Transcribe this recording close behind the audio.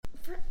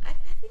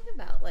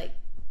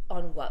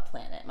on what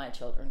planet my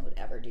children would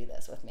ever do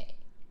this with me.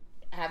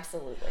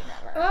 Absolutely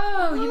never.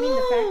 Oh, you mean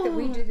the fact that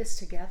we do this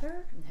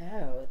together?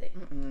 No.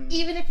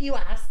 Even if you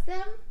ask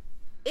them?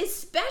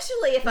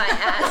 Especially if I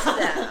ask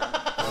them.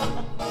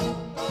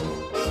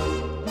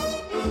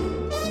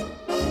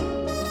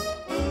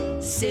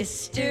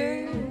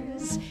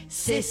 Sisters.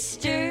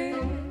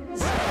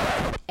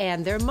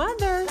 And their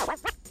mother.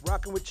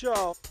 Rocking with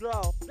y'all.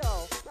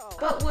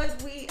 But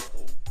would we,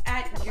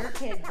 at your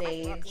kid's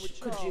age,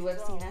 could you have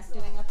seen us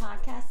doing a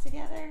podcast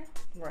together?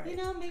 Right. You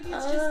know, maybe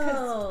it's just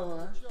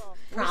because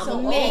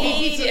Probably.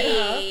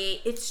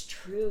 Maybe. It's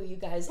true, you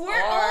guys are.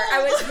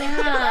 I was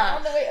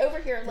on the way over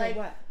here like,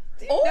 What?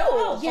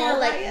 Yeah,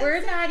 like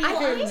we're not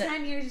I'm even.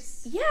 10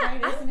 years. yeah,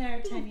 right? Isn't there a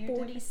I'm 10 year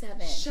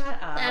 47. Shut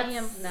up. I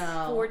am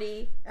no.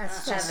 47.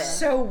 That's just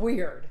so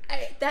weird.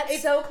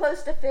 That's so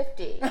close to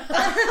 50.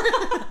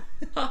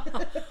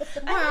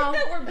 Well,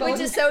 Which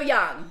is so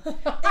young.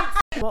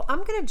 well,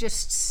 I'm gonna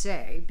just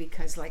say,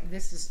 because like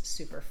this is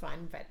super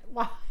fun, but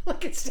wow,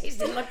 look at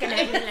Stacy looking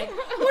at me like,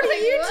 what are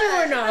you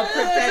doing, a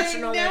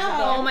professional?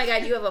 Oh my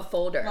God, you have a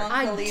folder.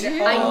 I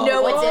do. I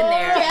know what's in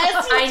there.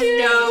 Yes, you do. I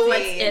know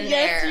what's in there.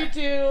 Yes,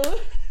 you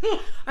do.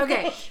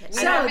 Okay,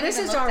 so this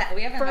is our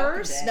we haven't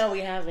first opened it. No,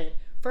 we haven't.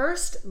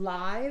 first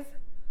live.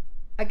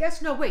 I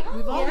guess no, wait,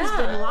 we've always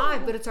been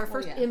live, but it's our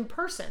first yeah. in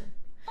person.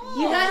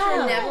 You guys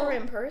were never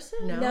in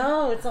person?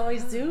 No, it's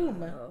always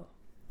Zoom.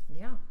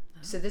 Yeah.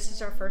 So this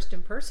is our first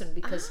in person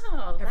because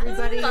Oh, that's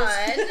everybody is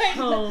fun.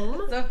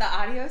 home. So if the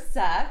audio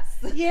sucks,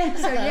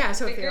 Yeah.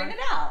 So if figuring you're,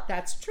 it out.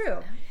 that's true.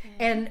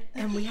 And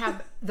we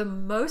have the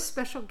most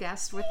special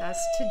guest with us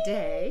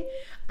today.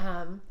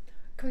 Can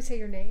we say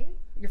your name?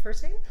 Your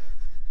first name?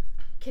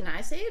 Can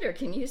I say it or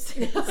can you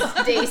say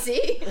it?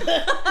 Stacy?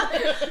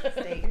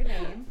 State your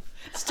name.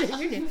 State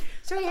your name.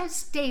 So we have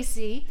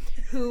Stacy,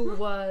 who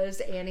was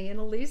Annie and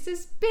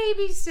Elise's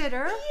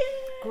babysitter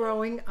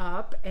growing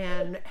up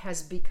and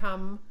has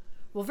become,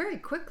 well, very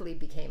quickly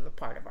became a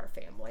part of our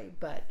family.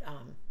 But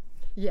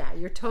yeah,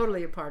 you're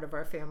totally a part of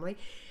our family.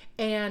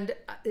 And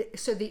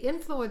so the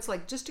influence,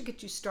 like just to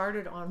get you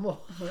started on,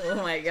 well, Oh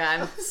my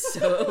God, I'm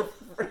so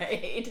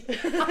afraid.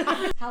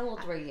 How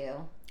old were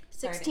you?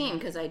 16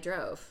 because I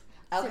drove.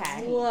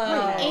 Okay. Whoa.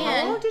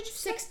 And old did you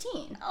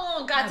 16.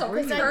 Oh, God, so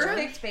really?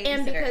 perfect babysitter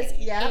And because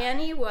age.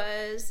 Annie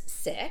was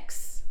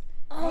 6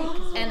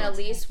 Oh. and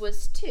Elise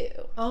was 2.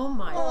 oh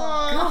my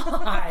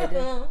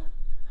God.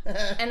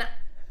 And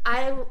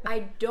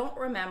I don't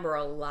remember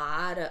a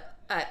lot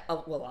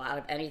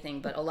of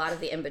anything, but a lot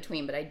of the in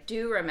between. But I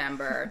do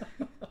remember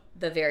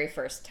the very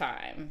first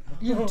time.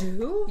 You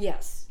do?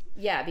 Yes,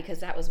 yeah, because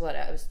that was what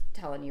I was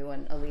telling you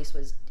when Elise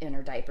was in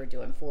her diaper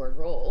doing forward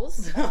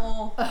rolls.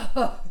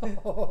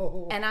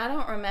 Oh. And I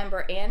don't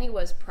remember. Annie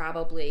was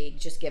probably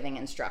just giving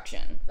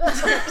instruction. But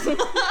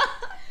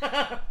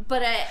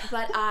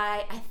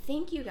I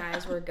think you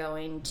guys were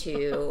going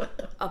to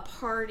a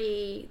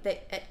party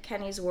at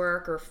Kenny's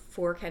work or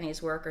for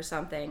Kenny's work or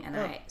something, and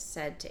I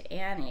said to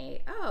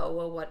Annie, "Oh,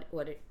 well,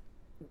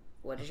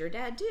 what does your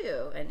dad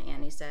do?" And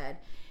Annie said,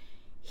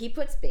 "He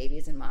puts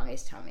babies in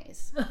mommy's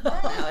tummies." And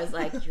I was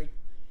like, "Your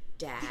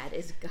dad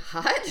is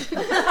God?"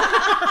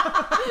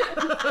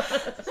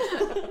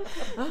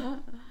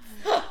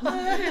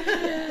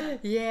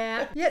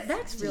 Yeah,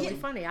 that's really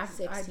funny.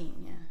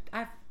 16,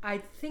 yeah. I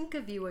think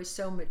of you as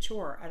so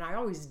mature, and I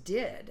always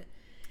did.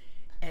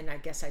 And I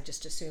guess I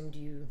just assumed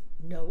you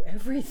know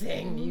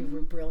everything. You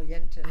were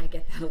brilliant. And I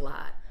get that a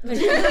lot.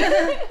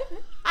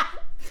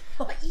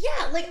 But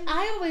yeah, like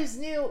I always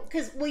knew,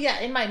 because, well, yeah,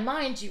 in my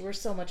mind you were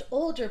so much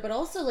older, but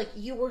also like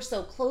you were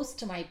so close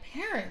to my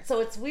parents.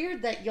 So it's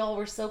weird that y'all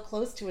were so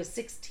close to a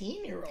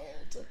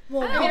 16-year-old.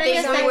 well, I don't I think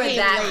guess we that were came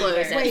that later.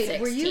 close at wait,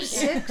 16. were you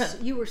 6?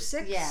 You were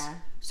 6? Yeah.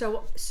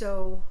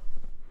 So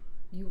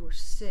you were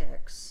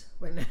 6.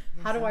 Wait a minute.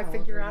 How do I how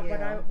figure old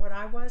out were what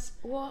I was?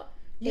 Well,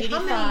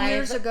 How many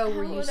years ago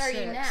were how you old 6? are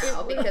you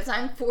now? Because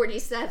I'm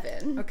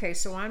 47. Okay,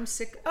 so I'm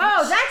 6.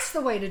 Oh, that's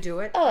the way to do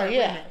it. Oh, Wait a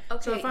yeah. minute.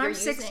 Okay, So if you're I'm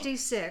using-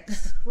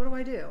 66, what do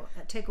I do?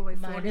 Take away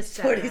 47. Minus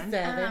 47.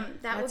 That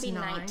That's would be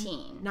 9.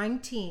 19.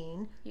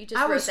 19. You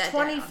just I wrote was that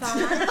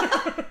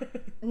 25.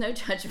 No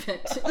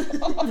judgment.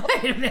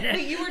 Wait a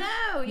minute. You were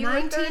No, you were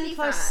 19 35.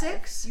 plus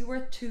 6? You were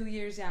 2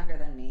 years younger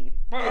than me.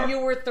 And you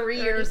were 3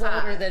 years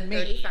 35, older than me.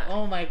 35.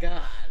 Oh my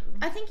God.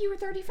 I think you were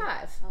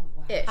 35. Oh,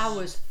 wow. Ish. I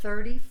was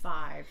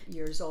 35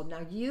 years old. Now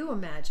you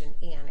imagine,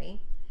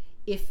 Annie,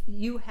 if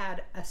you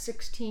had a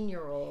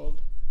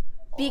 16-year-old,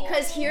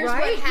 Because here's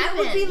right? what It happens.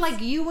 would be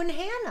like you and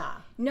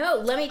Hannah. No,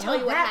 let me tell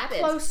you what that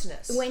happens.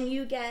 closeness. When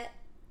you get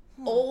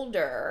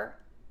older,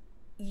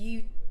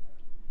 you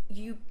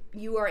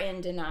are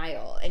in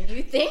denial and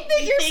you think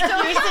that you're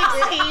so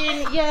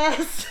 16,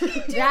 yes.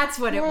 That's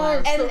what it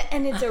was.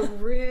 and it's a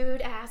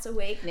rude ass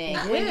awakening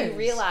It when is. you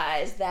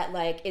realize that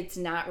like it's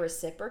not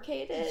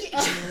reciprocated.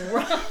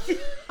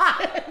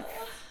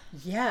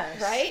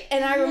 Yes. Right?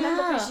 And I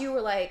remember Yeah. because you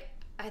were like,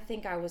 I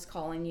think I was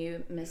calling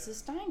you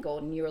Mrs. Steingold,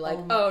 and you were like,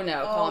 oh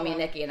no, call me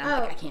Nikki. And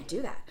I'm like, I can't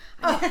do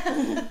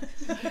that.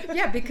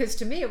 Yeah, because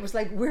to me it was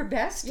like, we're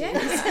besties. Yeah.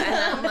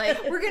 And I'm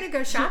like, We're going to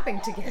go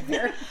shopping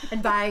together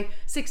and buy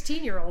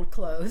 16-year-old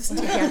clothes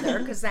together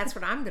because that's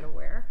what I'm going to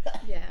wear.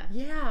 yeah.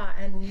 Yeah,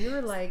 and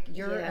you're like,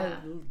 you're Yeah.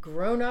 a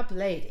grown-up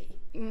lady.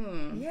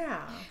 Mm.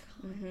 Yeah.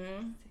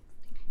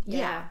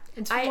 Yeah.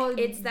 And so,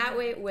 It's that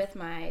way with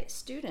my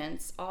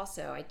students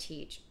also. I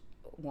teach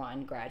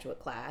one graduate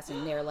class,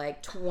 and they're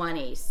like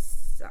 20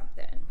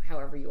 something,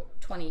 however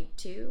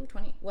 22,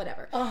 20,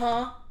 whatever.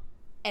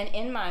 And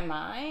in my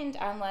mind,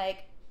 I'm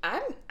like, I'm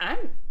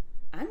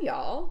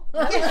y'all.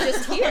 I was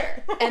just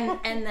here. And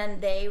then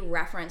they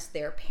reference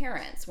their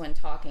parents when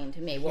talking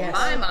to me. Well, Yes.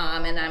 my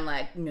mom, and I'm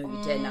like, no,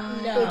 you did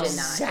not. No. You did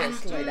not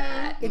just do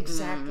that.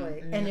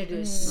 exactly. And it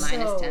is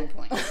Minus so... 10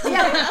 points.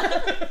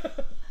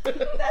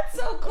 That's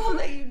so cool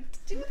that you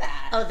do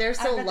that. Oh, they're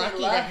so I bet they lucky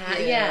to love have.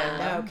 you.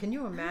 Yeah. No, can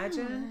you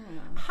imagine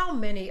how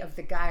many of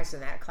the guys in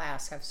that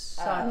class have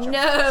such a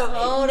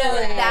No,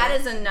 that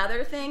is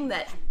another thing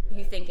that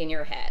you think in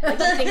your head. Like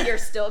you think you're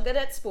still good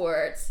at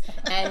sports,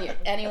 and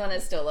anyone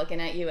is still looking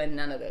at you, and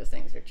none of those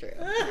things are true.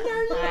 No,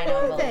 I you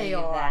don't know they believe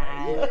are.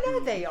 that. You know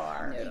they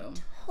are. No.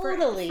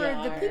 Totally For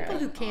are. the people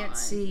who can't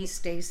see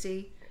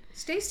Stacy,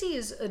 Stacy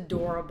is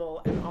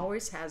adorable and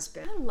always has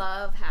been. I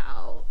love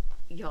how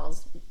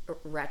y'all's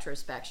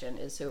retrospection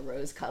is so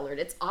rose-colored.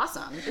 It's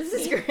awesome. This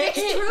is great.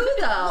 It's true,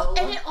 though.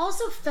 And it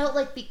also felt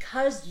like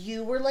because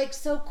you were like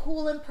so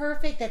cool and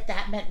perfect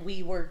that meant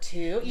we were too.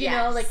 You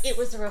know, Yes. like it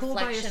was a Cool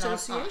by reflection on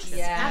us. association.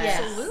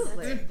 Yes.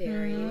 Absolutely.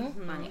 Very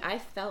funny. I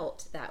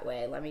felt that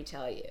way, let me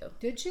tell you.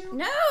 Did you?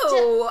 No,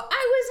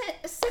 I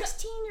wasn't a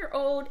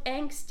 16-year-old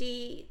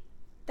angsty.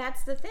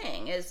 That's the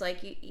thing. Is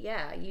like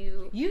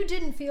you. You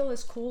didn't feel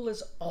as cool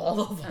as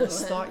all of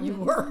us thought you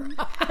were.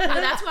 No,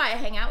 that's why I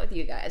hang out with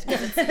you guys,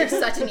 because you're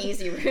such an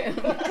easy room.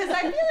 Because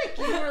I feel like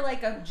you were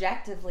like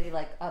objectively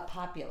like a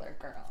popular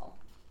girl.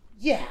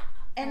 Yeah.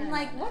 And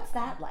like, what's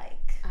that like?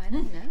 I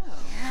don't know.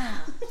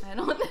 I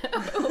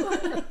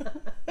don't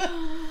know.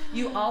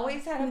 You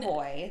always had a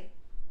boy,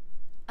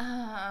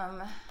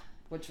 Um,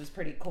 which was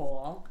pretty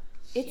cool.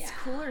 it's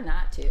cooler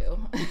not to.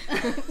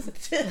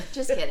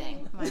 Just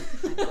kidding. My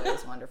boy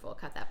is wonderful.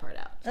 Cut that part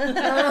out.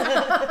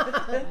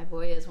 My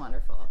boy is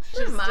wonderful.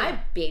 My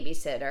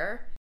babysitter,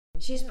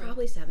 she's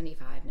probably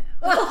 75 now.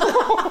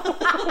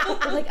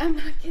 Like, I'm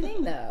not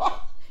kidding though.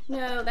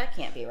 No, that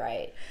can't be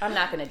right. I'm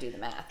not going to do the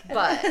math.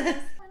 But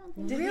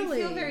Did Really?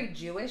 he feel very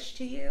Jewish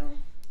to you?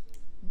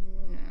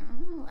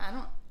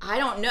 no, I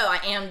don't know. I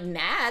am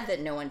mad that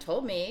no one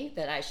told me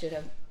that I should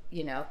have,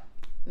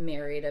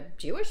 married a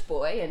Jewish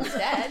boy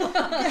instead,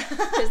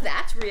 because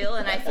that's real,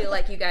 and I feel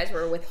like you guys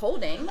were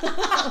withholding.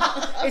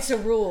 It's a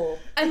rule.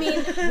 I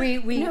mean,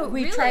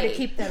 We try to really.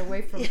 keep that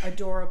away from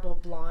adorable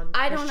blonde.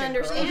 I don't Christian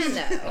understand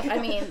girls. though. I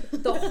mean,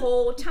 the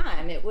whole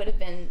time it would have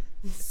been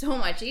so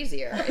much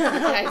easier if you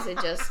guys had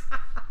just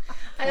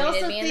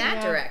pointed me in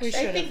that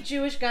direction. I think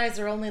Jewish guys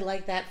are only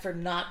like that for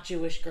not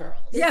Jewish girls.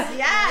 Yeah.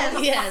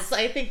 Yes. Yes,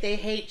 I think they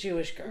hate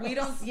Jewish girls. We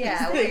don't.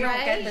 Yeah, we don't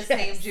get the Right?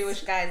 same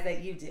Jewish guys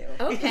that you do.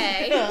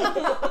 Okay.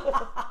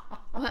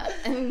 Well,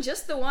 I mean,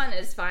 just the one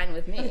is fine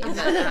with me. But,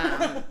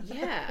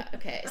 yeah.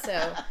 Okay.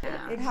 So.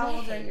 And how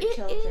old are your It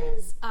children?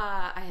 is.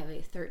 I have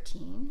a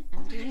 13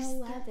 and an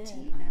 11.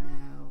 13 I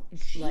know.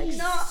 Like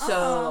Jeez.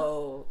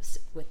 so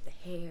with the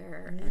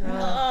hair. And,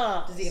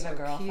 Oh, Does he have a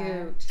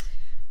girlfriend? Cute.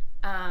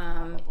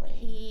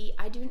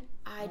 I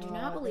do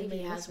not believe they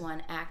he may has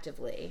one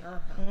actively.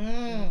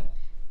 Uh-huh.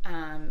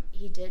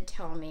 He did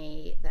tell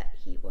me that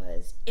he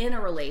was in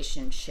a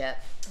relationship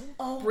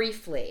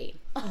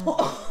briefly,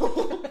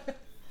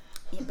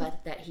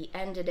 but that he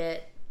ended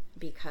it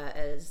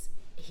because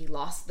he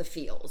lost the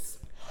feels.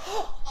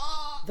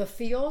 The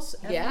feels?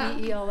 Yeah.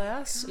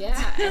 F-E-E-L-S?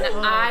 Yeah,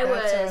 and I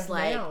that's a was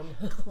like noun.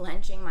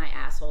 clenching my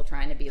asshole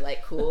trying to be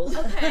like cool.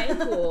 Okay,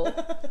 cool.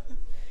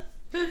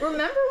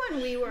 Remember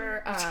when we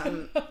were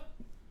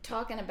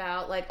talking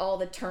about like all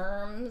the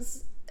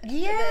terms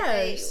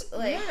Yes.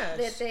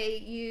 that they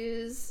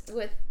use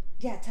with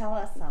Yeah, tell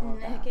us some of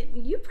them. naked?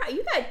 You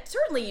guys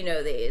certainly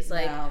know these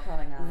like No,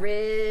 probably not.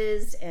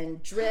 Riz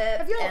and drip.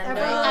 Have y'all and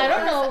ever- I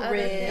don't know other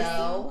Riz. things.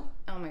 No.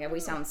 Oh my god, we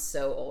sound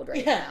so old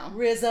right Yeah, now.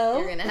 Rizzo.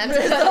 You're gonna have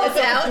to cut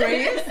this out.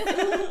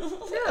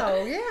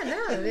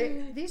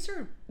 These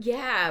are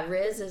Yeah,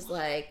 Riz is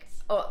like,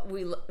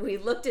 we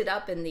looked it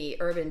up in the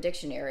Urban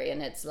Dictionary,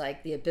 and it's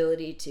like the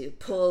ability to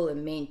pull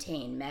and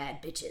maintain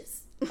mad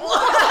bitches.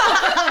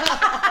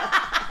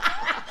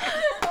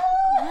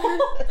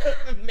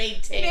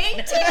 Maintain.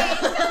 Mad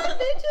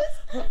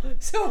bitches.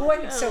 so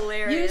what? So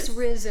Hilarious. use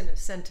Riz in a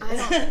sentence. I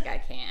don't think I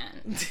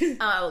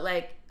can.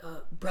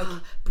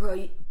 Bro,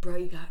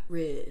 you got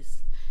Riz.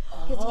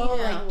 Oh,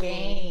 like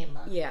game.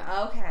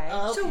 Yeah. Okay.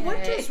 So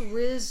what does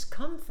Riz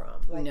come from?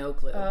 Like, No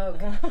clue.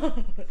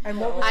 okay. And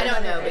what was I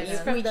don't know, another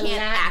but Riz? we the can't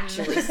Latin.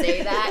 actually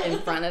say that in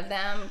front of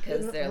them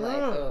because they're like,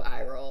 oh,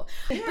 eye roll.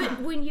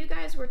 But when you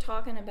guys were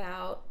talking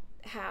about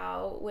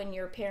how when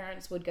your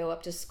parents would go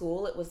up to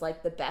school, it was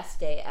like the best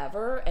day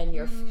ever, and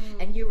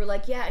you were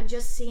like, yeah, and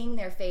just seeing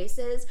their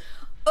faces.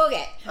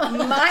 Okay,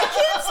 my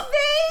kid's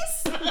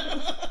face,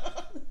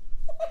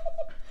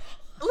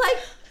 like,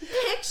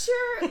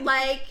 picture,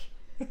 like,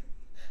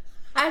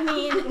 I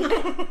mean,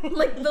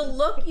 like the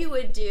look you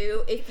would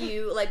do if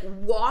you like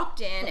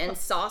walked in and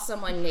saw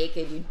someone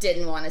naked you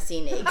didn't want to see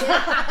naked.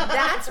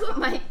 That's what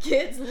my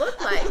kids look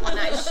like when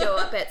I show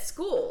up at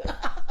school.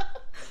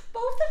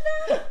 Both of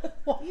them?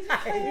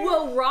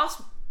 Well,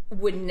 Ross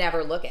would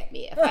never look at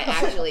me if I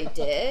actually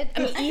did. I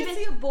mean, I can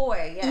see a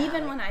boy, yeah.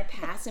 even when I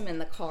pass him in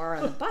the car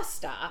on the bus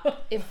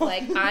stop, if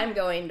like I'm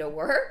going to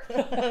work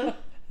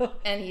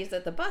and he's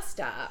at the bus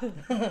stop,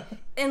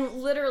 and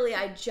literally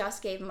I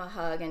just gave him a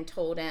hug and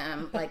told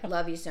him like,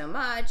 love you so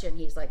much, and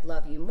he's like,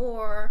 love you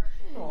more.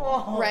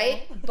 Aww.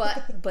 Right?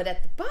 But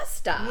at the bus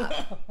stop,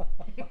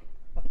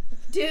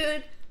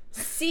 dude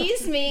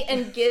sees me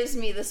and gives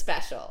me the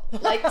special,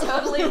 like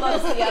totally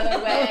looks the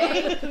other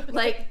way,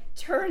 like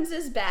turns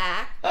his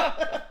back. I'm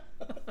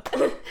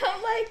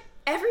like,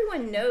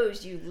 everyone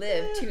knows you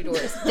live 2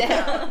 doors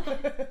down.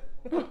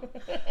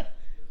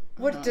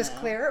 Would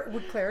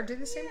Claire do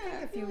the same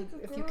thing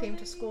if you came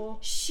to school?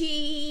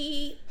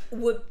 She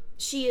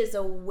is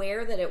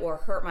aware that it will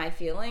hurt my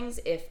feelings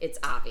if it's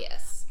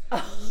obvious.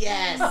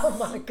 Yes. Oh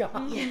my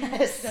God.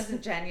 Yes.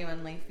 Doesn't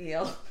genuinely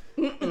feel.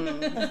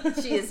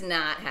 She is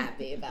not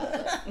happy about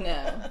it.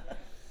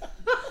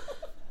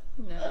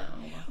 No.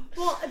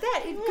 Well,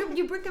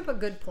 you bring up a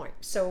good point.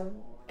 So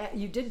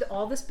you did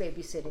all this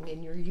babysitting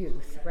in your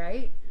youth,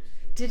 right?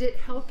 Did it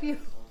help you?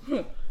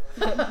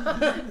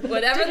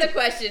 Whatever the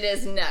question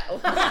is, no.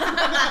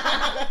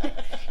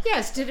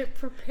 Yes. Did it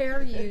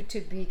prepare you to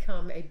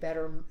become a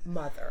better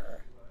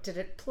mother? Did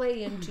it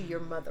play into your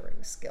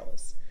mothering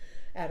skills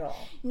at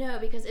all? No,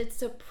 because it's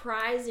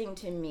surprising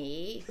to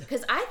me,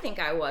 because I think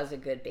I was a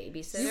good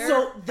babysitter.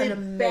 So An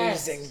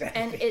amazing babysitter.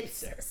 And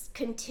it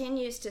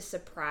continues to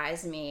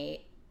surprise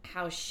me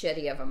how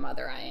shitty of a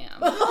mother I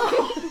am. But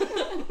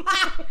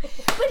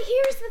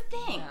here's the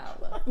thing.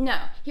 No,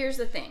 here's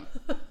the thing.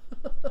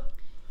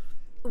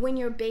 When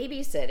you're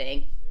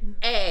babysitting,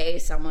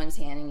 someone's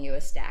handing you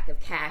a stack of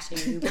cash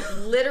and you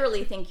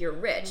literally think you're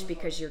rich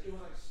because you're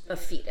a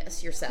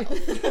fetus yourself.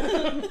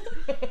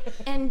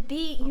 And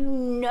B,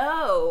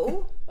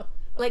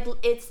 like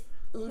it's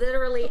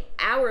literally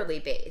hourly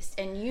based,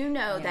 and you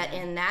know that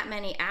in that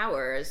many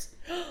hours,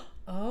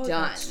 done.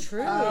 That's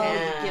true.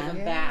 Yeah. Give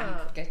them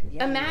back.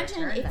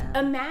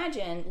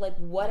 Imagine like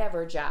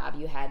whatever job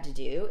you had to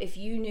do if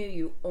you knew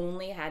you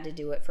only had to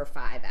do it for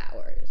 5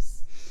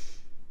 hours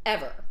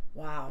ever.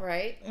 Wow.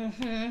 Right?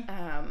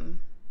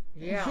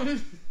 Yeah.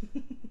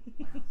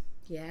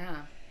 Yeah.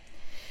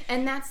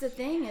 And that's the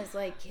thing is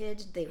like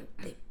kids, they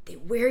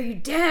wear you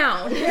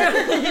down.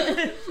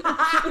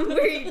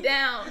 Wear you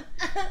down.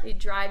 They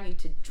drive you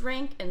to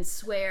drink and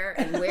swear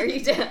and wear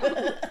you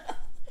down.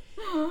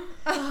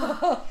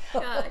 Oh,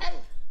 God.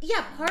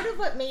 Yeah, part of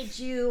what made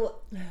you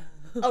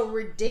a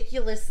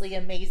ridiculously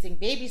amazing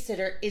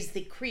babysitter is the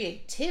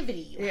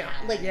creativity you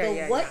had. Like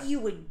what you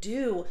would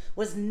do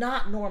was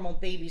not normal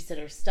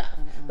babysitter stuff.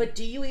 But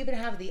do you even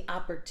have the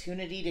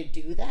opportunity to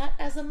do that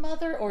as a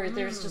mother, or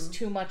there's just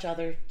too much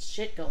other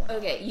shit going on?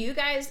 Okay, you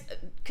guys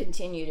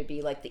continue to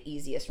be like the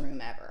easiest room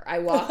ever. I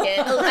walk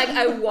in, like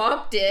I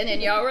walked in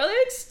and y'all were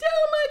like, "Still,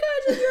 oh my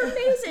God, you're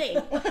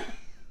amazing."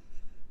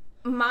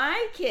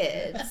 My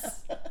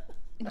kids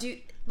do.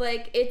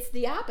 Like, it's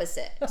the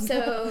opposite.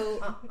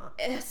 So,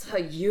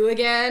 you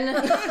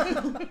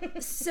again.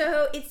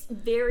 So, it's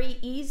very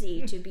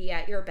easy to be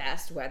at your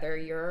best, whether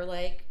you're,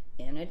 like,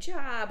 in a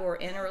job or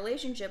in a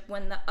relationship,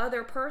 when the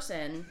other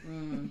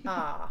person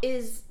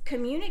is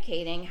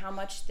communicating how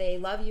much they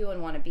love you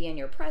and want to be in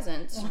your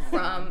presence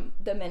from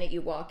the minute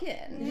you walk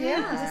in.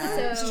 Yeah, So,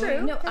 that's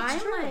true. No, That's I'm,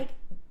 true. like,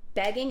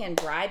 begging and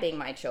bribing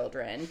my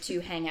children to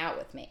hang out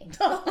with me.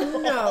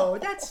 No,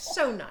 that's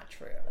so not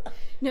true.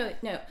 No.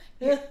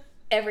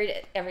 Every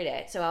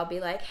day. So I'll be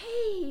like,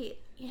 hey,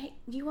 do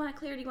you want to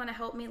clear? Do you want to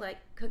help me like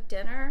cook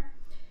dinner?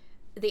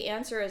 The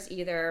answer is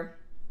either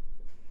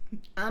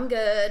I'm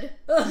good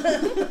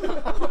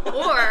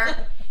or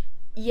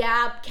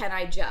yeah, can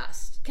I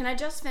just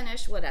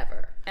finish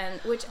whatever? And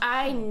which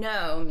I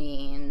know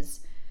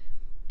means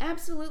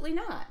absolutely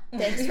not.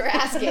 Thanks for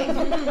asking.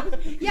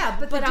 Yeah,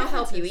 but I'll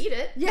help you eat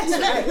it. Yes.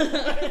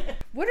 Right.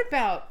 What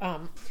about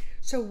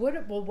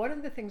one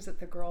of the things that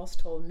the girls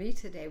told me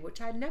today,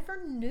 which I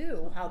never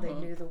knew how they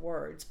knew the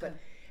words, but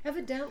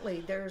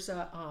evidently there's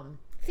a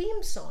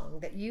theme song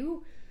that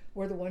you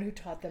were the one who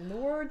taught them the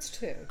words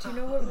to. Do you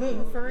know what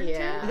we're referring to?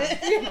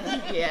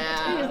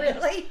 Yeah.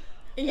 Really?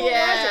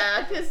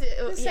 Yeah, because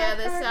the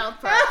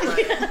South Park.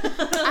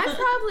 I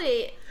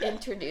probably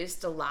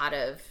introduced a lot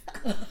of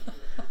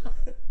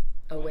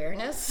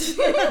awareness.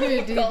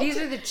 These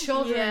are the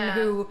children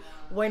who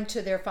went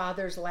to their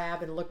father's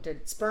lab and looked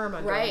at sperm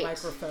under Right. a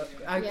microscope.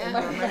 Yeah.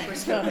 Under a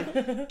microscope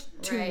at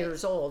 2 Right.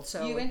 years old.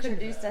 So You it couldn't-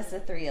 introduced us to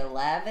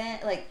 311,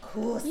 like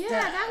cool stuff. Yeah,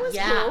 that was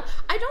Yeah. cool.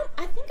 I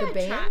think The I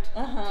band?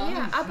 tried. Uh-huh.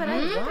 Yeah, but I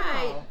think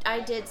Wow. I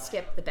did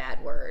skip the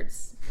bad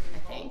words, I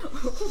think.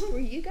 Were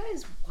you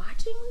guys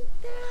watching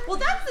that? Well,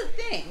 that's the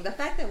thing. The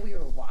fact that we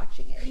were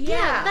watching it.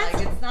 Yeah, that's-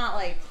 Like, it's not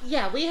like...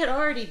 Yeah, we had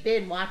already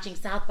been watching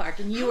South Park,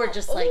 and you How were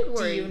just old like,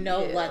 were do you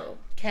know you? what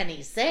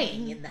Kenny's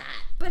saying in that?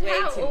 But Way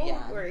how too old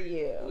young. were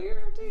you? We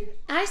were doing...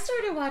 I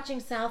started watching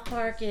South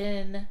Park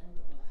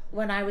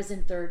when I was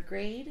in 3rd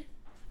grade.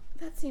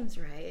 That seems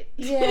right.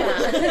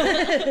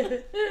 Yeah.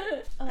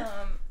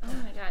 Oh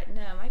my god,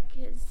 no, my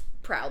kids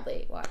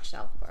proudly watch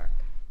South Park.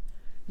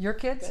 Your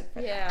kids?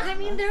 Yeah. I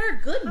mean, there are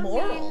good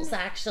morals,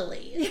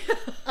 actually,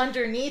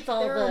 underneath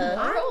all There are the...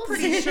 morals.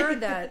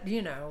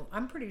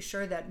 I'm pretty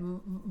sure that,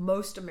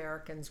 most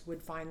Americans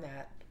would find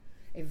that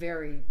a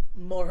very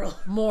moral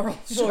moral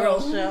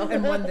Moral show, show.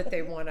 and one that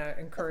they want to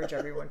encourage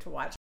everyone to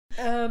watch.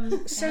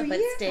 So But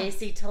yeah,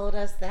 Stacy told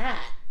us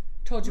that.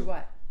 told you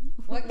what?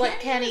 What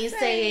Kenny's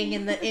saying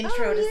in the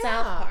intro to yeah.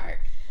 South Park.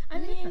 I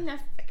mean, I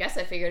guess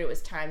I figured it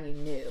was time you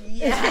knew.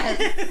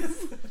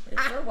 Yes.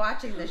 We're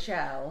watching the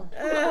show.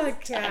 Oh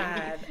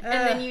God! And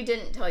then you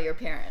didn't tell your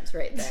parents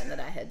right then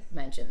that I had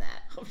mentioned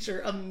that. I'm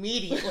sure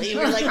immediately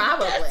we're like,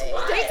 Probably.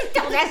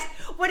 That's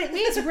what it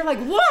means. We're like,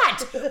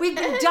 what? We've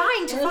been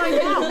dying to find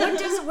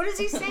out. What is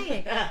he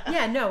saying?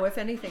 Yeah, no. If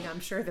anything, I'm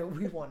sure that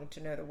we wanted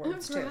to know the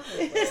words too.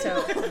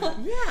 So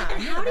yeah.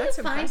 And how do you that's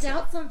find impressive.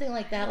 out something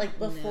like that? Like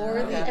before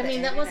No. I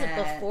mean, that wasn't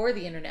Internet. before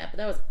the internet, but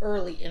that was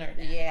early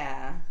internet.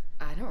 Yeah.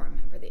 I don't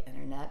remember the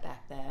internet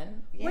back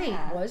then. Wait,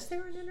 Yeah. was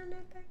there an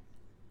internet back?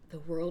 The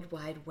World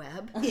Wide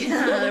Web.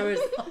 Yeah, there was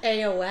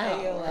AOL.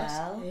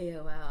 AOL.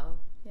 AOL.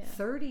 Yeah.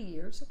 30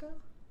 years ago?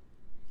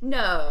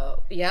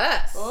 No.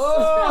 Yes.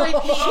 Oh, I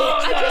just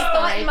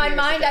thought in my 5 years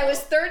mind ago. I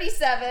was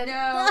 37.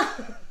 No.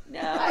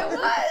 No. I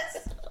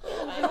was.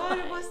 God,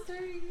 it was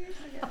 30 years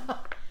ago.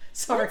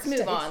 Sorry, Let's move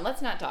Stace. on.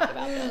 Let's not talk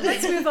about that.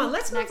 Let's move on.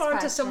 Let's move Next on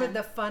to some question.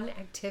 of the fun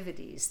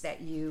activities that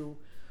you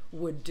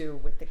would do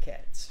with the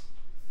kids.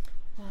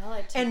 Well,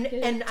 I took And-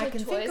 it and to I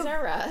can think Toys of-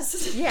 R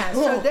Us. Yeah,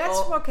 so that's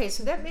okay.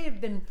 So that may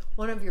have been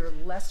one of your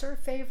lesser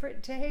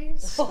favorite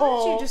days. How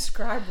would you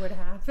describe what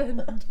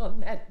happened on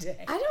that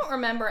day? I don't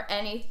remember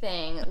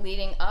anything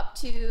leading up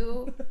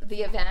to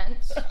the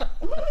event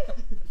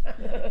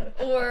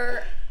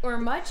or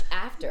much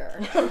after,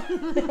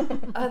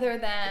 other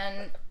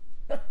than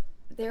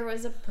there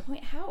was a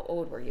point. How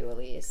old were you,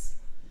 Elise?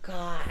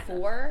 God.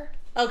 4?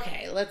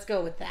 Okay, let's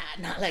go with that.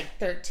 Not like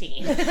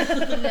 13.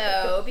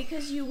 No,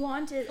 because you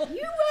wanted the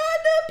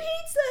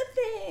pizza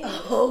thing.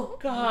 Oh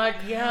God,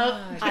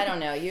 yep. I don't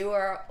know. You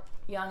were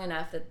young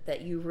enough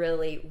that you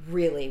really,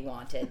 really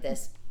wanted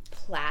this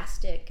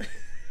plastic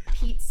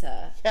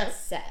pizza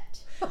Yes. set.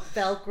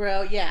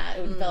 Velcro, yeah,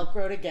 it would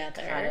Velcro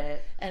together. Got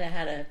it. And it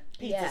had a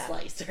pizza Yeah.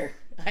 slicer.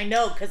 I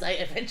know, because I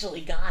eventually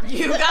got it.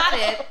 You got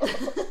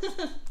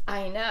it.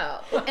 I know.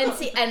 And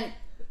see, and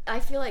I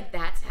feel like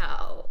that's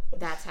how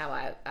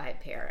I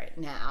parent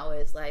now,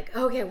 is like,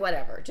 okay,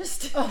 whatever,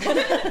 just.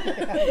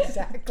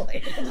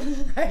 Exactly.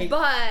 Right.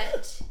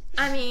 But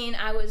I mean,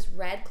 I was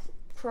Red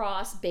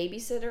Cross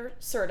babysitter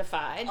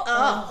certified,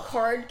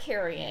 card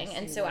carrying,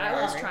 and so I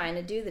was trying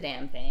to do the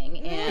damn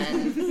thing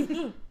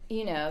and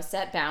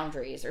set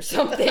boundaries or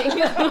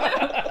something.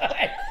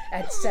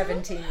 At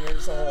 17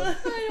 years old.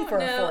 For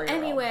a No, 4-year-old.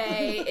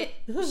 anyway,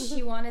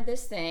 she wanted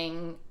this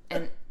thing,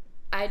 and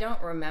I don't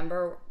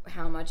remember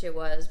how much it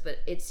was, but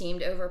it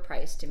seemed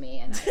overpriced to me,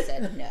 and I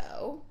said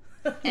no.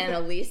 And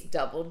Elise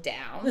doubled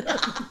down.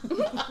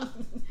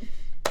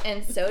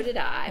 And so did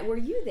I. Were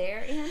you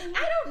there, Annie?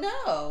 I don't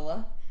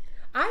know.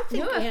 I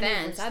think No Annie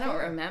offense, was I don't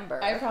there.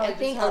 remember. I probably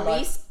think just heard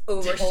Elise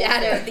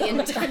overshadowed the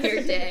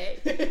entire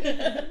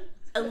day.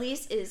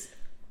 Elise is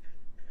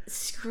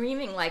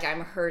screaming like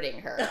I'm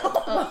hurting her.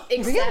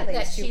 Except Really?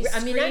 that she's I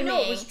mean, I know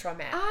it screaming, was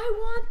traumatic. I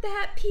want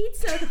that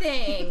pizza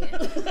thing.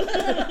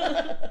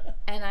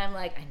 And I'm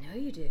like, I know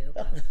you do,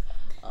 but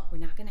we're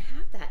not going to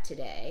have that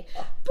today.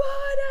 But,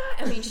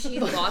 I mean, she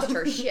lost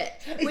her shit.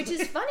 Which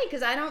is funny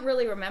because I don't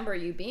really remember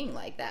you being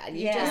like that.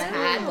 You Yeah. just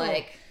had,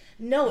 like...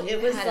 No, You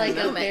it was had like a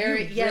moment.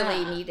 very, You yeah.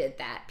 really needed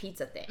that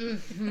pizza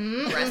thing.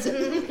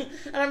 Recipe.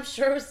 And I'm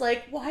sure it was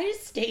like, why is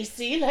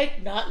Stacy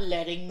like not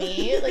letting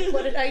me? Like,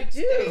 what did I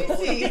do?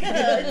 Stacy.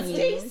 Yeah, it's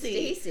Mean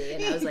Stacy. Stacy.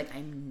 And I was like,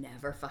 I'm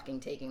never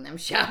fucking taking them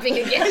shopping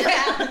again.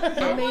 I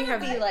don't may want to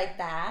have- be like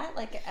that.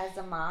 Like, as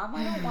a mom,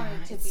 I don't want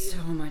it to be... It's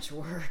so much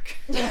work.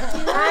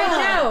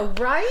 I know,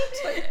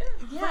 right?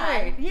 Yeah.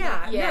 Right.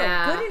 Yeah.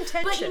 Yeah. No, good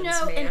intentions,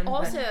 But man, man.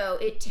 also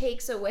it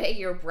takes away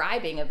your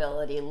bribing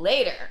ability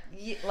later.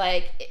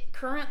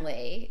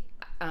 Currently,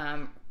 I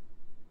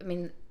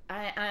mean,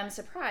 I'm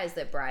surprised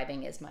that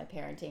bribing is my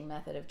parenting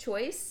method of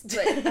choice.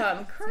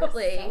 But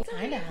currently,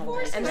 I know.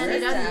 and then it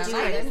doesn't do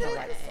I it use it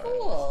anyway. in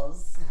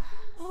schools.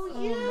 Oh, That's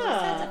a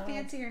yeah.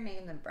 fancier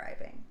name than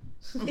bribing.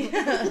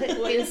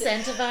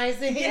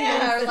 Incentivizing.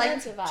 Yeah, or like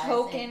Incentivizing.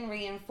 token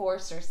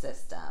reinforcer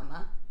system.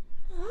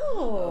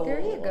 Oh. There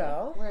you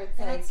go. Where it's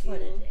That's like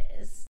what it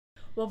is.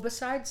 Well,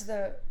 besides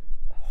the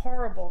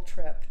horrible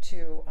trip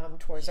to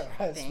Toys R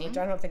Us, which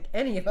I don't think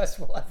any of us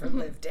will ever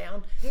live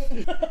down.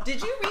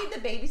 Did you read the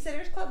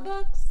Babysitters Club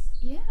books?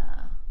 Yeah.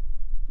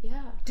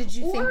 Yeah. Did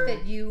you think Or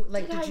that you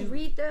like? Did I you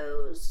read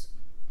those?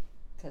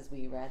 Because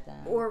we read them.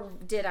 Or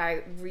did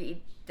I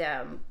read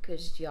them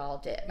because y'all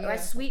did? Yeah. Or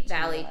Sweet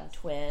Valley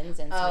Twins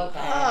and Sweet Okay.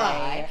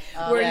 Valley.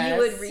 Oh, where yes. you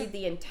would read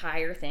the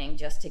entire thing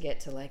just to get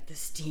to like the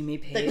steamy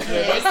page.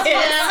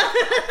 Yeah.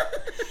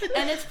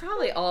 And it's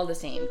probably all the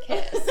same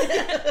kiss.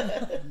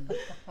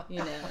 You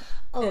know.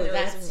 Oh, And it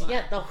that's was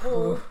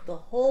the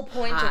whole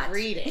point Hot. of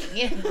reading.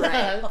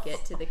 Right.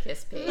 Get to the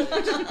kiss page.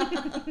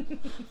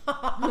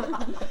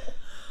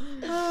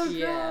 Oh,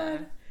 Yeah.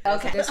 God.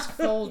 Okay. This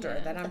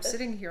folder that I'm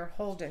sitting here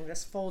holding,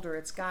 this folder,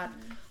 it's got,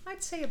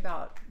 I'd say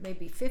about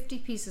maybe 50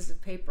 pieces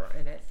of paper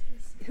in it.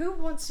 Who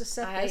wants to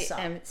set I this up?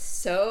 am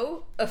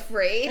so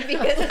afraid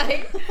because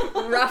I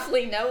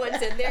roughly know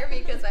what's in there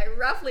because I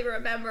roughly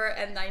remember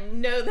and I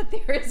know that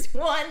there is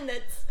one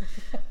that's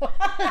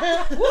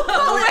aggressive.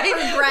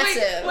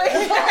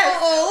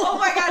 Oh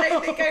my god, I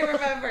think I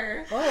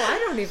remember. Oh, I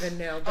don't even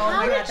know. Oh my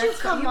How god, did you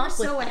come up with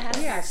so this? ahead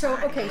of Yeah, your so,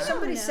 time. okay,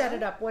 somebody know. set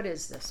it up. What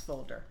is this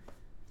folder?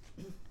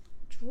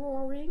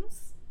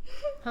 Drawings.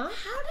 Huh? How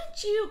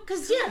did you?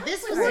 Because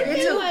this was What you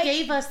is it, like,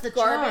 gave us the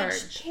Garbage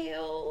charge.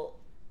 pail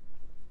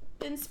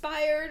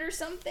inspired or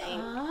something.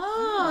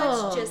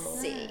 Oh, Let's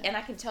just see. And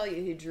I can tell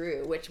you who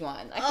drew which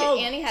one. Oh.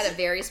 Annie had a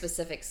very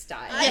specific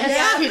style.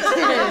 Yes, you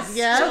did.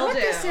 Yeah. So what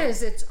this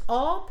is, it's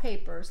all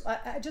papers.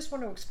 I just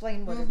want to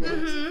explain what it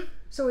is.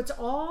 So it's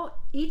all,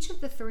 each of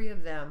the three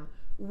of them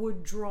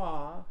would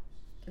draw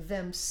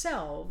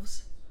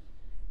themselves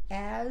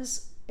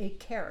as a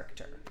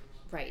character.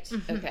 Right.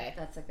 Okay.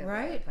 That's a good way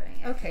Right? of putting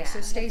it. Okay, yeah.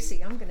 so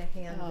Stacy, I'm going to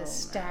hand Oh, this my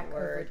stack over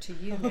word. to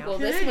you now. Well,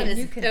 this And one is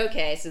you can-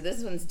 okay. So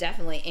this one's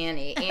definitely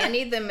Annie.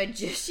 Annie the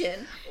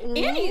magician.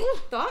 Annie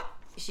thought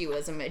she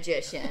was a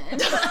magician.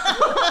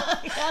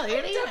 Definitely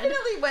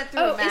went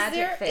through a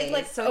magic phase.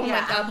 Like, so oh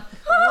yeah. my god.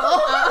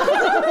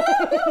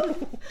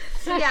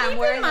 So yeah, I'm Keep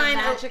wearing in a mind-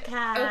 magic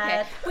hat.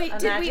 Okay. Wait, a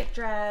did we magic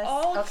dress.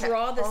 all Okay.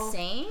 draw the Oh.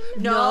 same?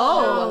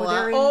 No,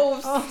 they're in- All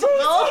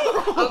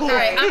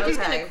right, I'm just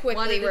Okay. gonna quickly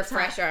One at a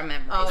refresh our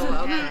memories. Oh, We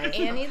okay. have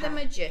Annie the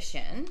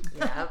magician,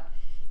 Yep.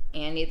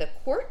 Annie the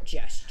court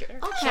jester,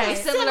 Okay,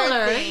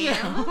 similar theme.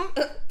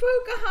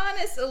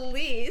 Pocahontas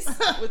Elise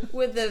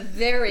with the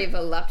very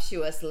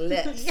voluptuous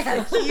lips,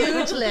 Yeah,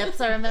 huge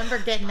lips. I remember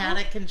getting out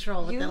of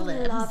control with You the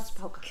lips. loved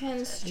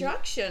Pocahontas.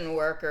 construction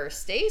worker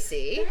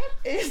Stacy.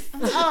 Is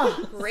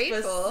Oh,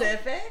 Grateful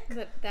specific.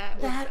 that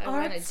was That I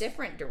went a art's-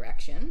 different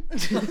direction.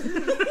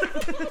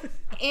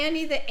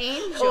 Annie the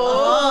angel,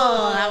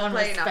 oh, that one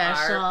was playing a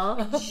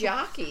harp. special.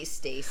 jockey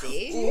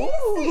Stacy Ooh.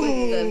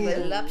 with the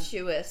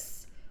voluptuous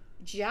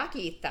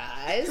jockey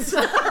thighs.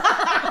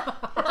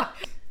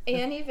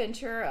 Annie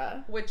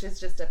Ventura. Which is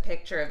just a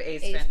picture of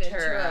Ace Ace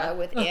Ventura. Ventura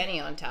with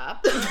Annie on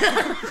top.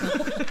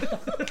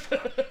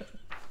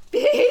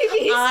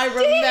 I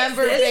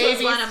remember This Baby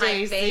was one of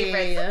my Stacy.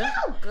 favorites. Look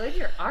how good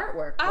your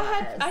artwork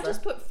was. I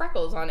just put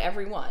freckles on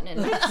every one.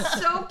 And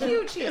It's so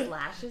cute. She has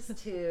lashes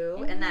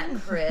too, and that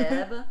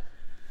crib.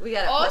 We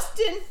got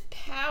Austin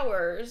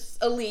Powers,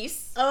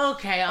 Elise,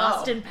 Okay,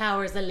 Austin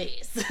Powers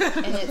Elise.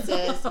 and it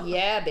says,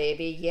 "Yeah,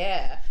 baby,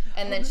 yeah."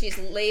 And then she's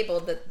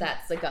labeled that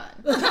that's a gun.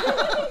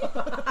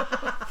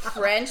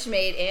 French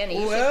made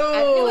Annie.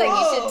 I feel like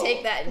you should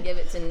take that and give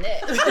it to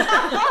Nick.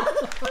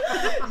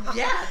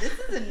 Yeah, this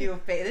is a new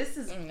phase. This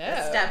is No.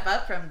 a step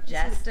up from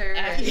Jester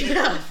and After-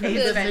 Yeah, Ace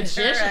the Ventura,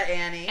 magician.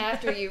 Annie.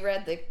 After you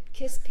read the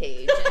kiss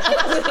page.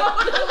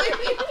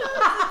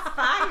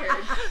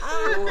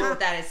 Inspired. Ooh,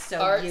 that is so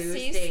Artsy you,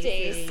 Stacy.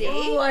 Stacy.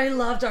 Oh, I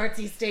loved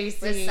Artsy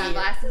Stacy. With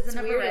sunglasses It's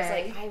and a weird. It's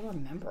beret. like I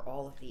remember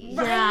all of these.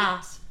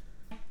 Yeah.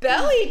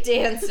 Belly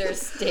dancer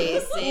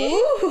Stacy.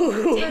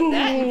 Take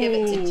that and give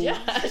it to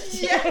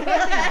Josh.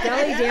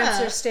 Belly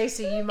dancer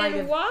Stacy, you might And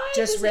have why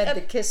just does read it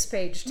the kiss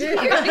page too.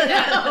 No.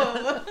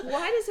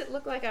 Why does it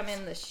look like I'm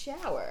in the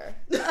shower?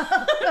 What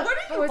are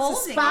you Oh, it's a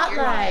holding in your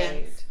spotlight.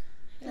 hand?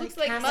 It looks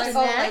like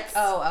castanets?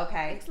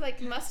 Okay. Looks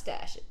like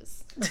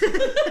mustaches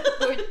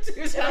or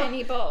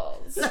tiny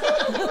balls.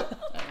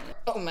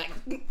 Oh my!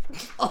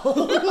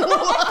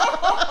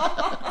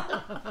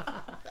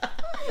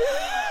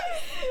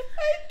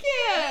 I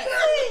can't.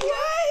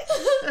 What?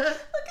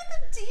 Look at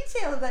the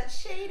detail of that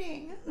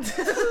shading.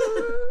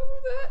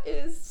 That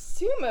is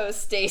sumo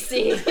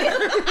Stacy.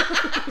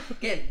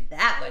 Give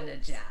that one to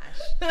Josh.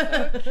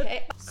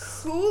 Okay.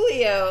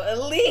 Coolio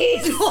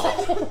Elise.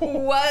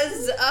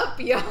 Was up,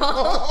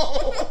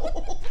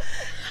 y'all.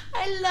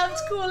 I loved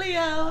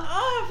Coolio.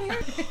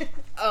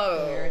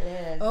 Oh. There it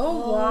is.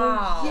 Oh,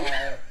 wow.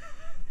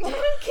 You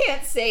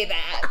can't say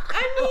that.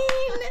 I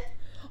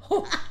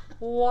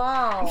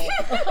Wow.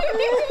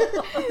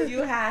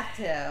 You have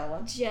to.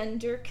 mean,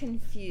 gender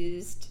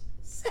confused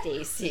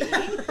Stacy.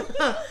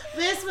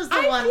 This was the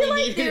I one feel we like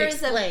needed there's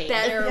explained. a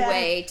better Yes.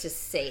 way to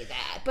say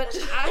that, but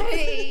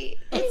I,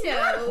 It's you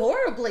not know,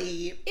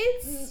 horribly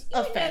it's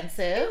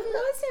offensive. It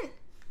wasn't.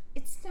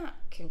 It's it's not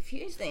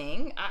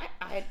confusing.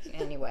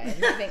 Anyway,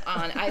 moving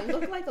on. I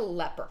look like a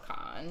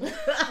leprechaun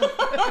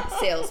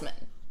salesman.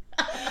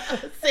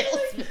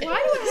 Salesman.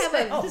 Why do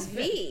I have a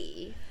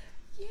V?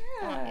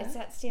 Yeah. Does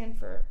that stand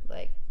for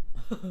like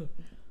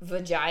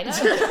vagina?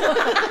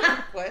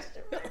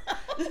 Question.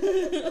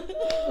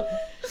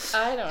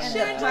 I don't And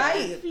know. the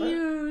pipe.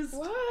 Confused.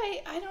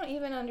 Why? I don't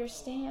even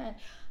understand.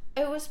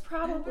 It was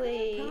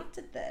probably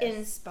Prompted this.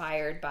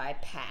 inspired by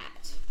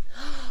Pat.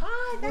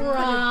 Oh, that could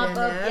have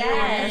been it.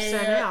 Yes.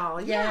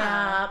 SNL.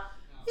 Yeah.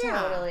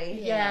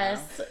 Totally.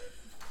 Yes.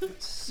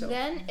 So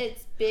Then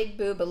it's Big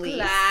Boob Elise.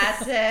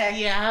 Classic.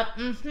 Yep.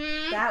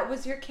 Mm-hmm. That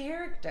was your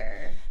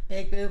character.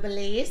 Big boob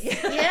Elise.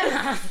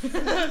 Yeah.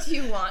 Do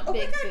you want Oh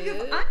big my God, you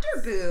boobs? have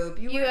under boob.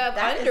 You have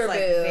that is, under like,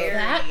 boob. very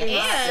That is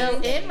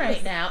And- so in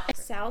right now.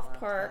 South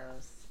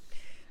Park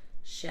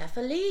Chef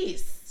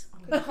Elise.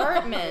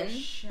 Cartman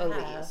Chef.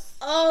 Elise.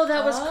 Oh,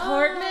 that was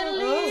Cartman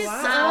Elise.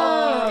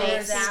 wow. Oh,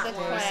 Stacy that the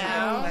was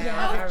Clown.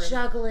 yeah,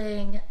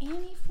 juggling.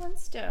 Annie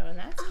Flintstone.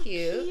 That's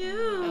cute.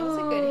 That was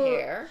a good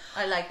hair.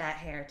 I like that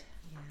hair too.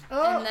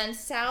 And then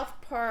South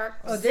Park.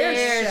 Oh, there's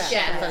There's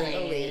Chef Chef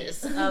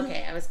Elise. Elise.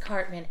 Okay, I was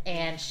Cartman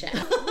and Chef.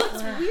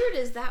 What's weird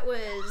is that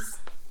was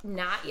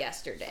not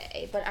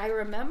yesterday, but I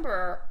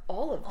remember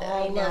all of them.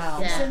 All of know.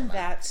 them. isn't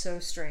that so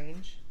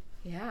strange?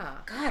 Yeah.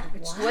 God,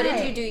 why? What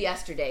did you do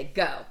yesterday?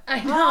 Go.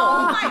 I know.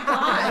 Oh my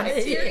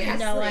God, seriously.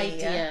 No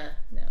idea.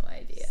 No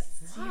idea.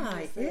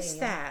 Why is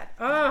that?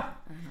 Oh,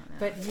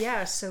 but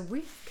yeah. So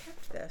we've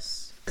kept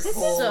this. This is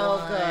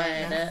so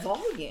good.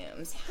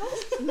 Volumes. How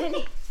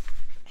many?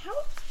 How?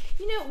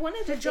 You know, one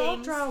of the Did y'all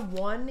things. draw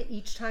one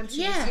each time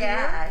she Yeah. was here?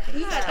 Yeah. I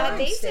think God, so. I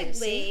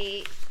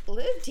basically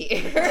lived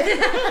here.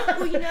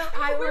 Well, you know,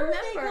 I Where were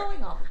they remember.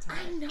 going all the time?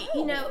 I know.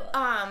 You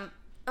know,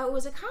 it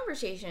was a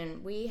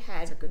conversation we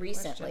had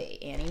recently,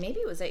 Annie. Maybe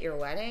it was at your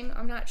wedding.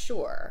 I'm not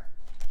sure,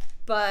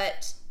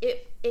 but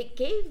it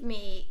gave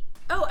me.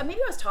 Oh,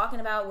 maybe I was talking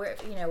about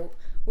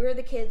where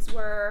the kids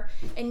were,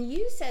 and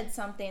you said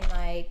something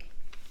like,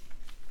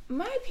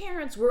 "My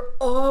parents were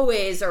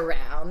always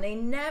around. They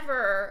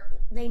never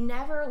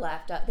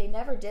left us. They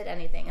never did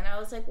anything." And I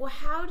was like, "Well,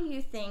 how do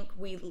you think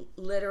we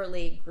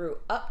literally grew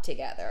up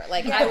together?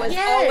 Like I was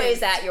Yes.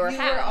 always at your You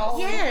were house.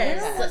 always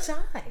Yes. Where was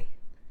I?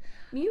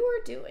 You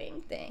were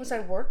doing things. Was I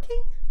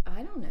working?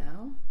 I don't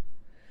know.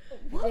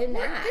 You didn't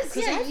ask.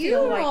 Yeah, I you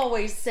feel like-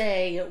 always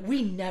say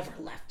we never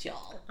left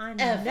y'all. I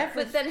Ever. never.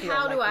 But then feel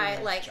how do we I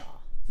left like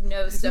y'all.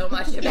 know so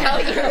much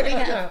about you?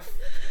 Yeah.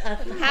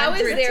 How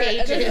is 100 there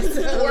pages.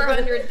 a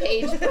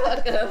 400-page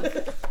book of?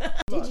 Did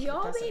Look,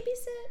 y'all it doesn't-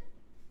 babysit?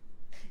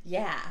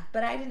 Yeah,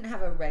 but I didn't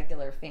have a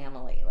regular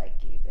family like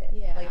you did.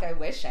 Yeah. Like I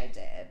wish I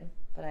did,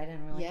 but I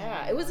didn't really.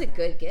 Yeah, have it was a anyone.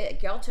 good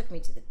gig. Y'all took me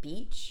to the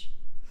beach.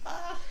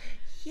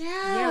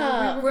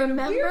 Yeah.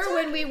 Remember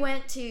when we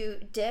went to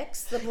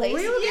Dick's, the place?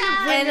 we were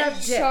gonna bring and up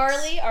Dick's.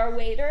 Charlie, our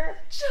waiter.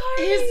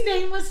 His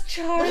name was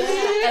Charlie.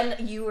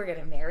 And you were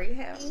gonna marry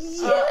him.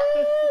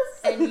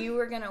 Yes. And you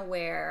were gonna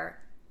wear.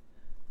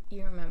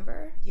 You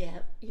remember?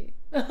 Yep.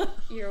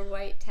 Your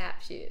white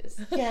tap shoes.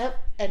 Yep.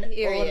 And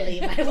Period.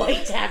 only my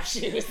white tap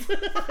shoes.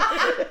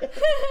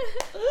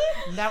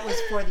 And that was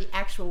for the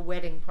actual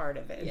wedding part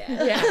of it.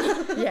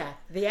 Yeah. Yeah.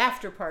 The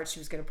after part, she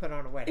was going to put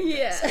on a wedding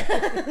dress.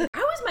 Yeah. I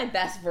was my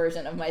best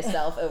version of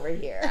myself over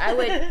here. I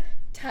would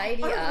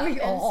tidy up Aren't we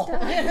and all?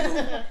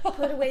 stuff.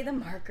 Put away the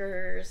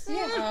markers.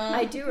 Yeah.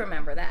 I do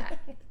remember that.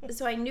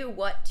 So I knew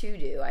what to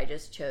do. I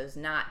just chose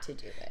not to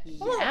do it.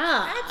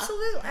 Yeah.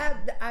 Absolutely.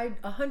 I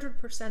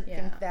 100% Yeah.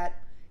 think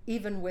that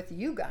even with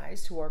you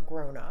guys who are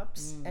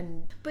grown-ups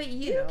and But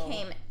you know.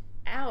 came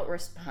out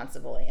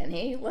responsible,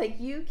 Annie. Like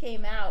you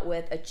came out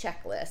with a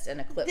checklist and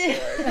a clipboard.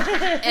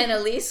 And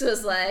Elise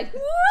was like,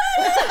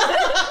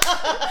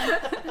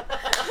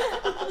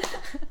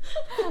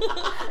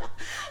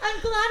 I'm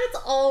glad it's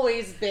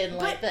always been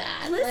like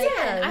that. listen,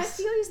 Like, I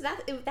feel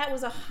that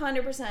was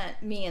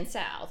 100% me and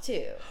Sal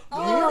too.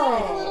 Oh,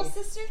 like a little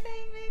sister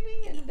thing,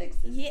 maybe, and a big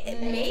sister. Yeah,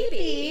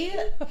 maybe.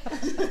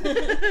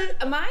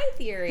 My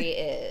theory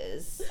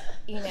is,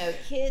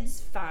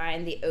 kids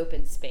find the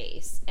open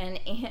space, and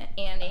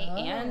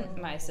Annie and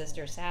my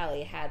sister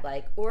Sally had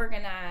like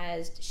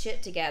organized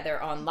shit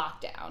together on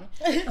lockdown.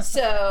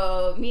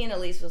 So me and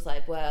Elise was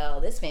like, well,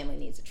 this family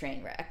needs a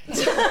train wreck.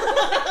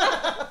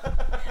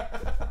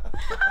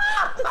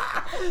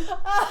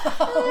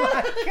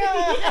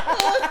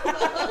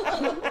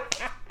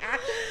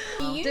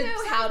 Do you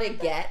know how to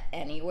get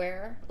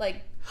anywhere?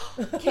 Like,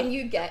 can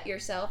you get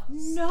yourself?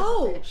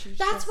 No, She's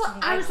that's just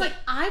what I was like.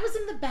 I was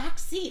in the back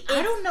seat.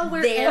 I don't know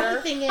where their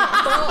everything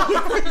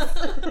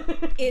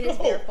is. It is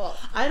their fault.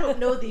 I don't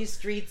know these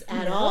streets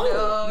at all.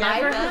 No,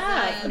 Never I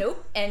have. have.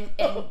 Nope. And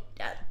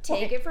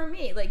take it from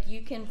me, like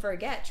you can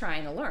forget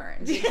trying to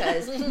learn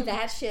because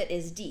that shit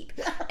is deep.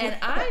 And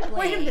I blame.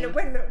 wait a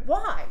minute,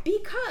 why?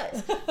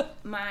 Because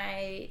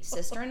my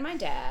sister and my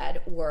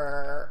dad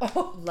were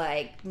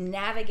like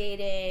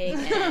navigating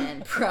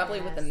and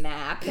probably with a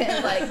map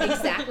and like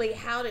exactly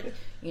how to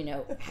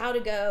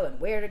go and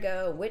where to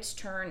go, which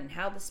turn and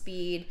how the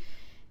speed.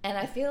 And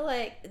I feel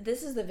like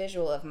this is the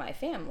visual of my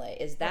family,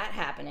 is that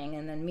happening,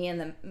 and then me and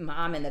the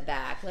mom in the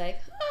back, like,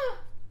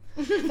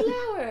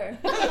 flower.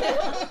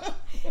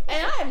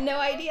 And I have no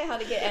idea how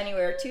to get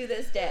anywhere to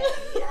this day.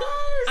 Yes.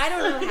 I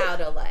don't know how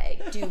to,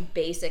 like, do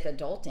basic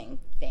adulting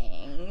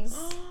things.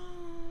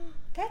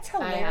 That's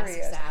I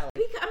hilarious. ask Sally.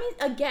 I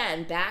mean,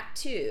 again, back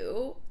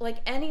to, like,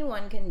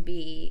 anyone can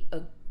be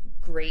a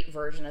great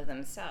version of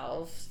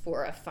themselves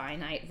for a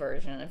finite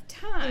version of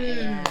time.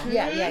 Hence, me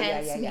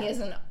as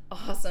an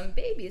awesome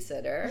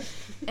babysitter,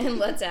 and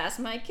let's ask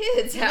my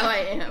kids how I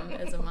am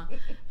as a mom.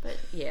 But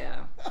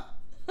yeah.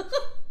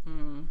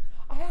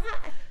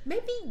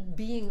 Maybe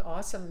being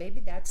awesome, maybe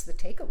that's the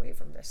takeaway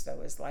from this,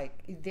 though, is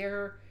like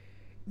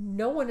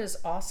no one is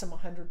awesome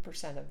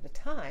 100% of the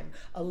time.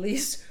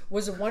 Elise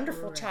was a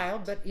wonderful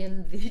child, but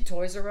in the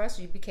Toys R Us,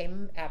 you became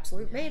an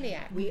absolute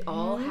maniac. We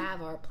all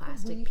have our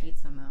plastic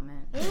pizza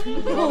moment.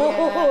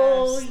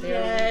 Oh,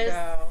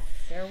 yes.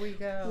 There we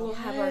go. We'll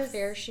have our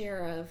fair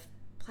share of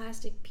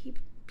plastic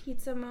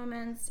pizza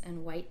moments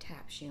and white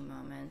tap shoe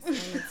moments, and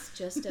it's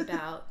just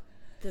about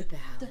the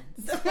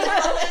balance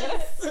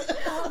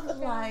of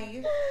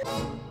life.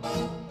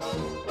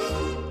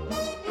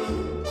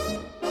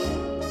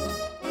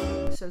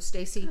 So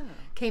Stacy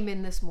came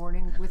in this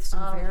morning with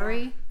some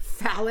very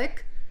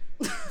phallic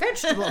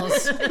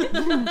vegetables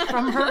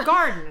from her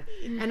garden.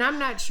 And I'm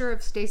not sure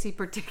if Stacy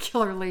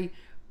particularly,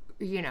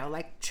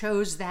 like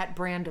chose that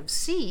brand of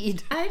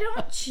seed. I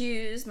don't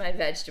choose my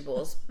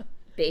vegetables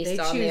based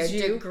on their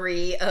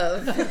degree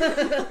of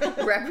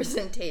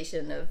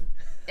representation of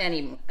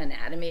any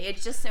anatomy. It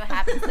just so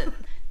happens that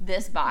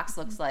this box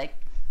looks like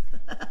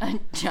a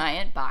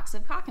giant box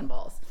of cock and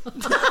balls.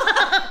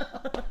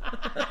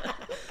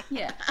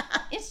 Yeah.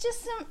 It's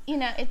just some,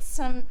 it's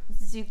some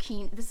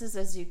zucchini. This is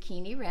a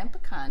zucchini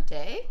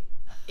rampicante.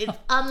 It's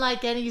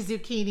unlike any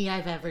zucchini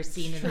I've ever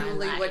seen in my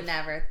life. Would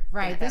never.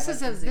 Right. This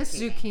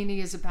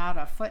zucchini is about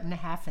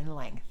 1.5 feet in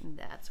length.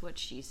 That's what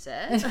she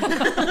said.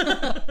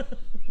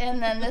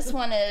 And then this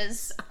one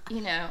is,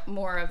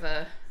 more of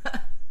a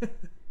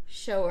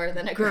shower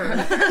than a girl.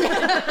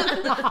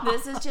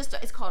 This is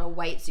it's called a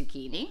white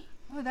zucchini.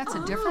 Oh, that's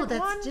a different one?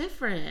 That's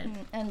different.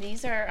 And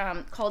these are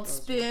called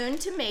spoon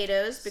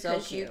tomatoes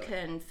because you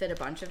can fit a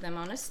bunch of them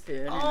on a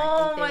spoon. And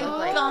I think they look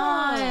like,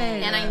 God.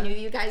 And I knew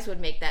you guys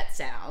would make that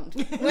sound.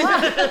 Aww.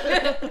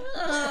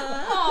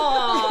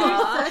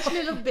 Such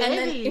little baby. And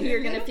then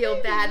you're going to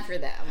feel bad for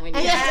them when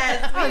you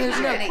there's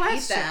no eat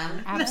question.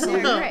 them.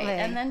 Absolutely. Right.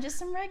 And then just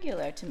some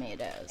regular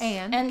tomatoes.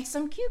 And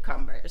some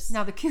cucumbers.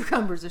 Now the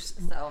cucumbers are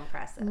So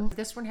impressive.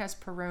 This one has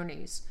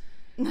peronis.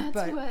 That's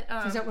But what...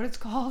 is that what it's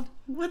called?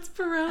 What's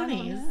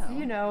peronis?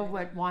 You know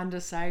what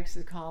Wanda Sykes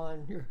is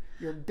calling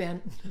your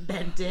bent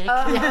dick.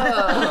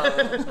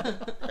 Oh.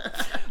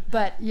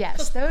 But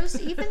yes, those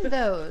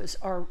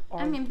are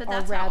I mean, but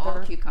that's rather... how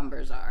all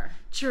cucumbers are.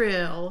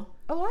 True.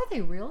 Oh, are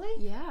they really?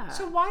 Yeah.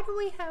 So why do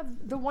we have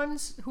the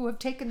ones who have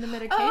taken the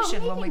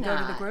medication when we go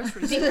to the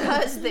grocery store?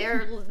 Because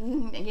they're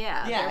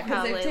they're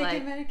probably they've taken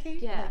like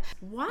medication. yeah.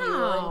 Wow. You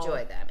will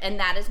enjoy them, and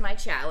that is my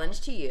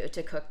challenge to you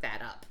to cook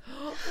that up.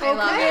 I love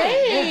Well,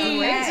 it.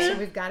 great. So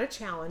we've got a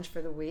challenge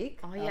for the week.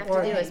 All you have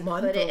or to do a is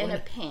month put it or in a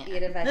whatever. pan.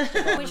 Eat a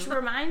vegetable. Which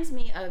reminds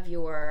me of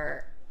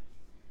your.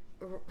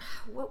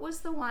 What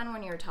was the one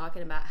when you were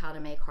talking about how to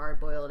make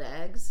hard-boiled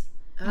eggs?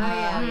 Oh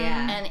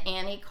yeah. And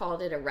Annie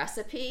called it a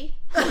recipe.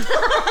 And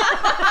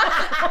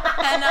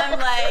I'm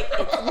like,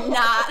 it's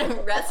not a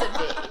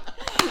recipe.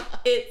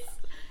 It's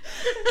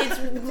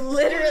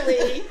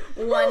literally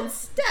one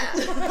step.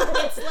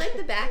 It's like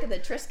the back of the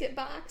Triscuit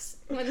box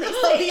when they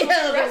say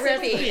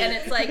recipe, and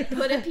it's like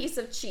put a piece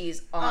of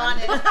cheese on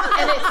it, and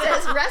it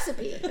says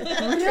recipe.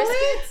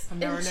 Triscuits I've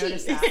never and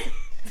noticed cheese. that.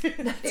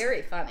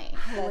 Very funny.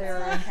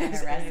 Hilarious. Kind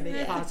of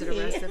recipe. Positive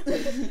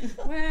recipe.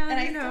 Well, And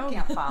I still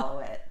can't follow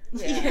it.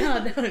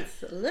 Yeah, no,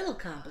 it's a little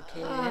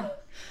complicated. Oh,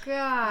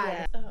 God.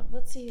 Yeah. Oh,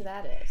 let's see who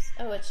that is.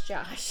 Oh, it's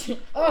Josh.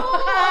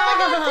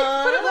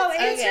 Well,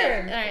 answer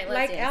Okay. him. All right,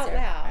 let's like answer.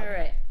 out loud. All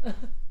right.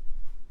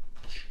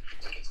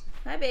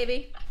 Hi,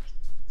 baby.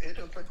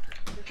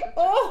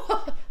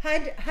 Oh,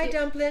 hi,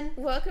 Dumpling.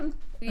 Welcome.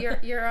 You're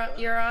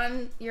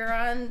on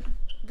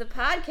the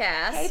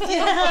podcast.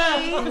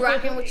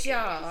 Rocking with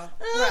y'all.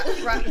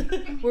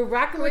 We're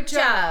rocking with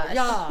Josh.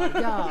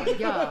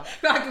 Yeah.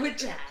 Rocking with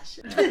Josh.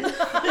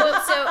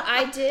 Well, so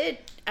I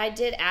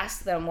did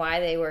ask them why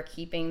they were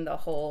keeping the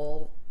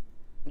whole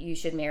 "you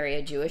should marry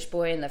a Jewish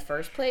boy in the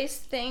first place"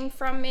 thing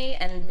from me,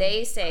 and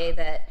they say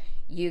that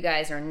you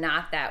guys are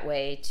not that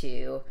way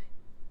to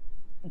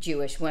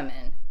Jewish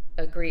women.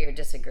 Agree or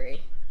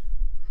disagree?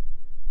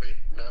 Wait,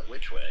 not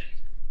which way?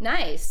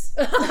 Nice.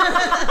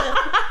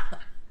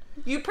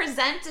 You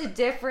present a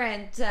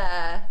different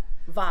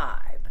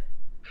Vibe.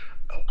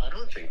 Oh, I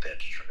don't think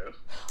that's true.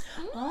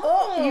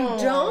 Oh, you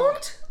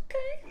don't?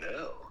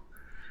 No.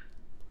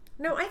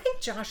 No, I think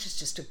Josh is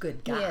just a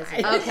good guy. He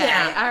is. Okay,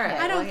 all right.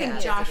 I don't think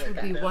Josh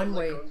would be one I'm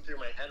way. going through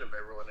my head of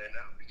everyone I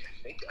know.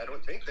 I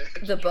don't think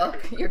that's The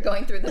book. true. You're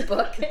going through the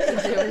book.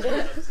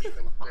 That's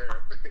even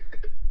fair.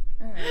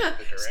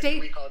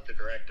 We call it the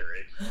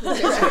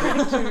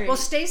directorate. Well,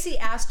 Stacy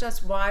asked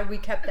us why we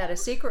kept that a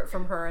secret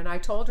from her, and I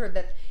told her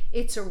that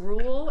it's a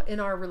rule in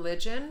our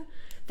religion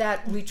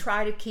that we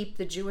try to keep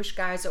the Jewish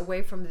guys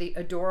away from the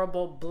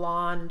adorable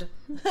blonde,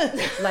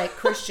 like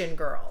Christian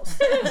girls.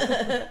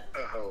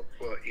 Oh,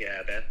 well,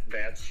 yeah,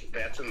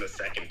 that's in the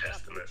Second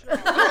Testament.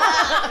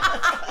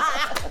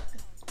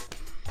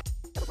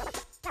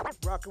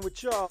 Rockin'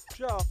 with y'all.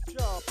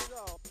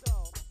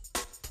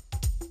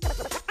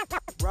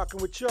 Rockin'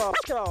 with y'all.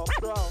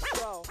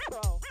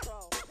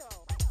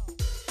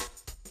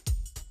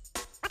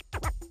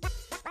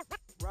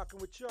 Rockin'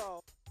 with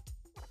y'all.